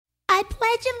I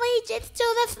pledge allegiance to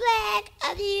the flag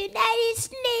of the United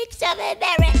States of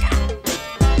America.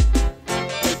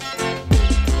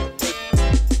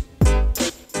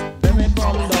 When we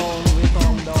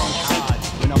come down hard.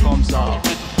 We no come soft.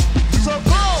 So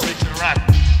go!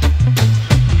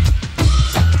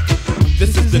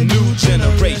 This is the new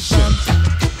generation.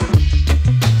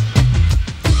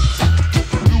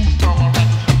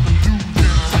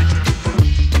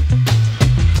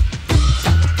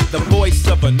 The voice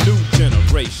of a new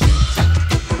generation.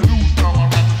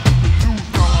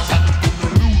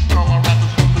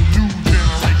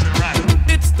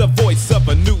 It's the voice of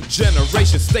a new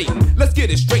generation stating, let's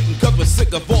get it straightened, cause we're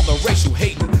sick of all the racial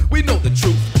hating. We know the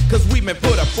truth, cause we've been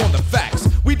put up on the facts.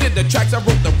 We did the tracks, I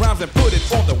wrote the rhymes and put it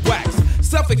on the wax.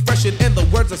 Self-expression and the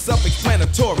words are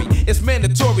self-explanatory. It's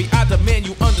mandatory, I demand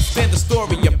you understand the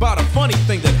story about a funny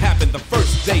thing that happened the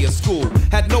first day of school.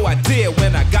 Had no idea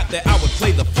when I got there I would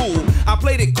play the fool. I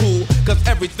played it cool, cause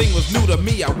everything was new to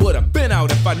me. I would have been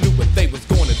out if I knew what they was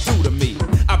gonna do to me.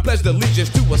 I pledged allegiance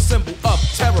to a symbol of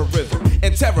terrorism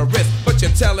and terrorists, but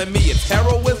you're telling me it's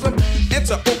heroism?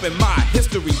 Enter open my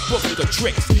history book of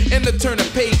tricks and to turn to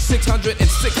page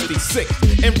 666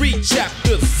 and read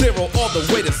chapter 0 all the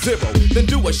way to 0. Then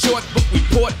do a short book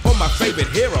report on my favorite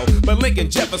hero. But Lincoln,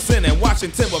 Jefferson, and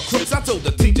Washington were crooks. I told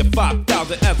the teacher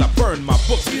 5,000 as I burned my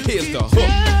books. Here's the hook.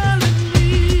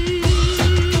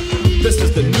 This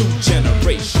is the new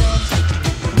generation.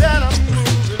 That I'm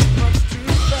moving much too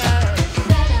fast.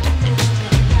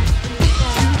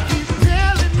 You keep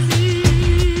telling me.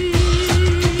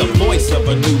 The voice of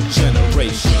a new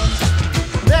generation.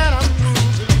 That I'm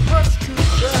moving much too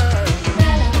fast.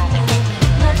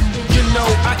 You know,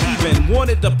 I even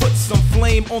wanted to put some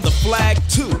flame on the flag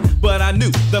too, but I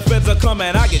knew the feds are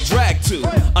coming, I get dragged to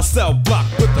a cell block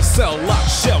with the cell lock,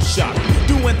 shell shock,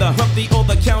 doing the Humpty or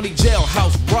the county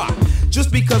jailhouse rock.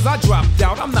 Just because I dropped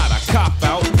out, I'm not a cop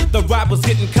out. The ride was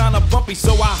getting kinda bumpy,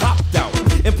 so I hopped out.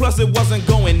 And plus it wasn't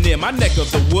going near my neck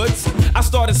of the woods. I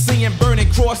started seeing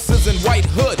burning crosses and white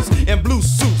hoods and blue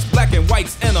suits, black and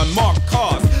whites and unmarked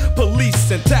cars.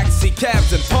 Police and taxi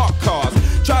cabs and parked cars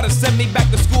try to send me back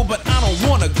to school, but I don't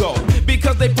wanna go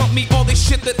because they pump me all this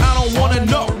shit that I don't wanna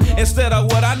know. Instead of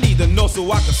what I need to know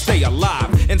so I can stay alive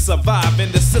and survive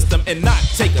in the system and not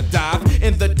take a dive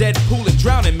in the dead pool and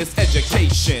drown in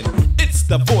miseducation. It's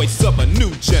the voice of a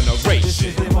new generation. This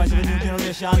is the voice of the new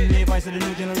generation, the voice of the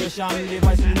new generation, the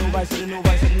voice of the new, voice of the new,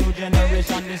 voice of the new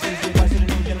generation. This is the voice of the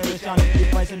new generation, the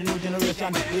voice of the new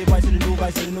generation, the voice of the new,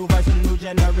 voice of the new, voice of the new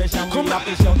generation. We have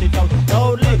to shout it out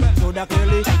loudly, so that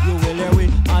clearly you will hear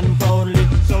it and proudly.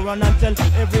 So run and tell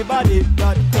everybody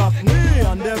that Cockney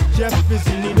and Def Jeff is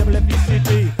in the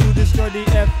WFPCT to destroy the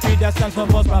FP that stands for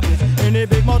false prophets. Any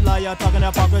big mouth liar talking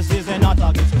hypocrisies and not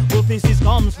targets. Prophecies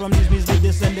comes from these measly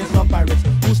descendants of pirates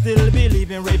who still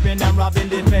believe in raping and robbing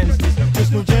defenseless. This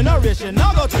new generation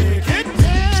now go take it.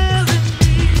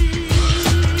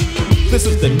 This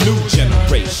is the new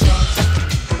generation.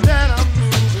 that I'm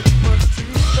moving much too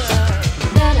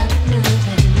fast. That I'm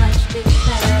moving much too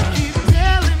fast. You keep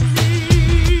telling me.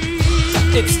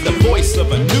 It's the voice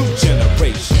of a new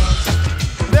generation.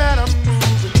 That I'm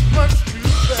moving much too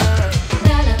fast.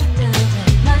 That I'm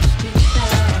moving much too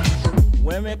fast.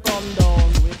 When we come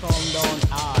down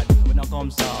hard. We not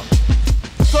come soft.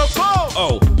 So go!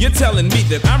 Oh, you're telling me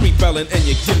that I'm rebelling and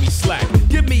you give me slack.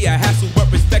 Give me a hassle,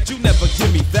 but respect, you never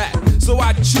give me that. So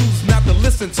I choose not to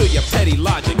listen to your petty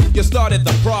logic. You started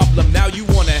the problem, now you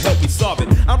wanna help me solve it.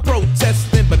 I'm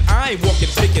protesting, but I ain't walking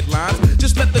picket lines.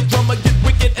 Just let the drummer get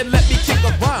wicked and let me kick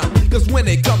a rhyme. Cause when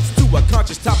it comes to a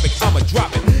conscious topic, I'ma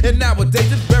drop it. And nowadays,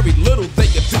 there's very little they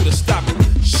can do to stop it.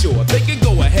 Sure, they can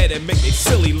go ahead and make their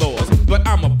silly laws, but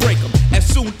I'ma break them as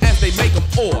soon as they make them,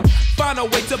 or find a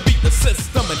way to beat the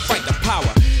system and fight the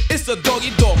power. It's a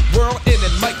doggy-dog world and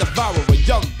it might devour a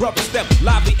young brother. Step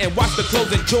lively and watch the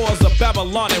closing jaws of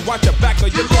Babylon and watch your back or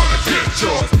you're gonna get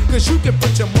yours. Cause you can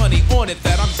put your money on it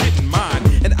that I'm getting mine.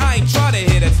 And I ain't trying to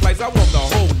hit that slice, I want the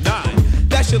whole 9.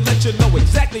 That should let you know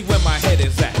exactly where my head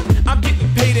is at. I'm getting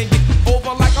paid and getting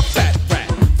over like a fat rat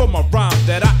from a rhyme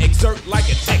that I exert like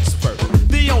an expert.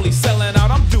 The only selling out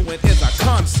I'm doing is a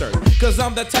concert. Cause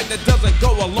I'm the type that doesn't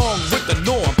go along with the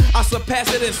norm. I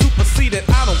surpass it and supersede it,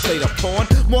 I don't play the pawn.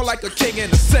 More like a king and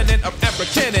a descendant of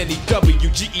African and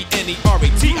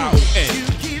E-W-G-E-N-E-R-A-T-I-O-N. You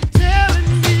keep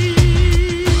telling me.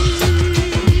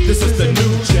 This is the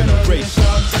new generation.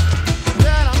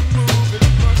 That I'm moving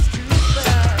much too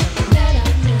fast. That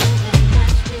I'm moving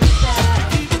much too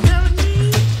fast. You keep telling me.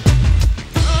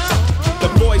 The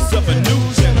voice of a new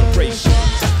generation.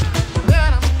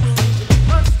 That I'm moving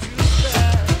much too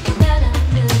fast. That I'm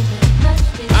moving much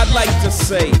too fast. I'd like to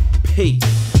say peace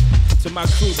To my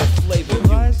crew that flavor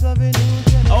you. I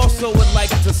also would like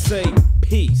to say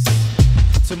peace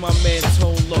to my man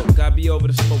Tone Loc. I'll be over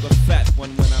to smoke a fat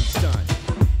one when I'm done.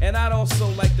 And I'd also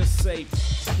like to say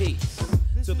peace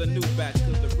to the new batch,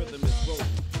 cause the rhythm is rolling.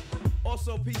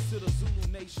 Also peace to the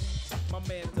Zulu Nation. My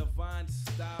man Divine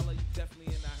Styler, you definitely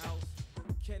in the house.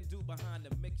 Can do behind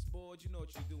the mix board, you know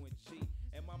what you're doing, G.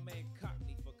 And my man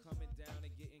Cockney for coming down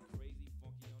and getting crazy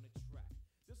funky on the track.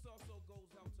 This also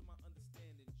goes out to my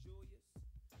understanding Julius,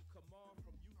 Kamar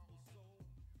from Youthful Soul,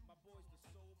 my boys the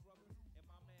Soul Brothers, and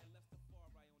my man Lester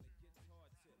Farright on the guitar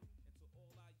tip. And to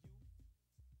all our youth,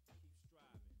 keep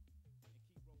striving and keep rolling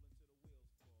to the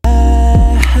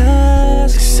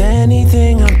wheels. Cause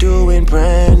anything I'm doing brand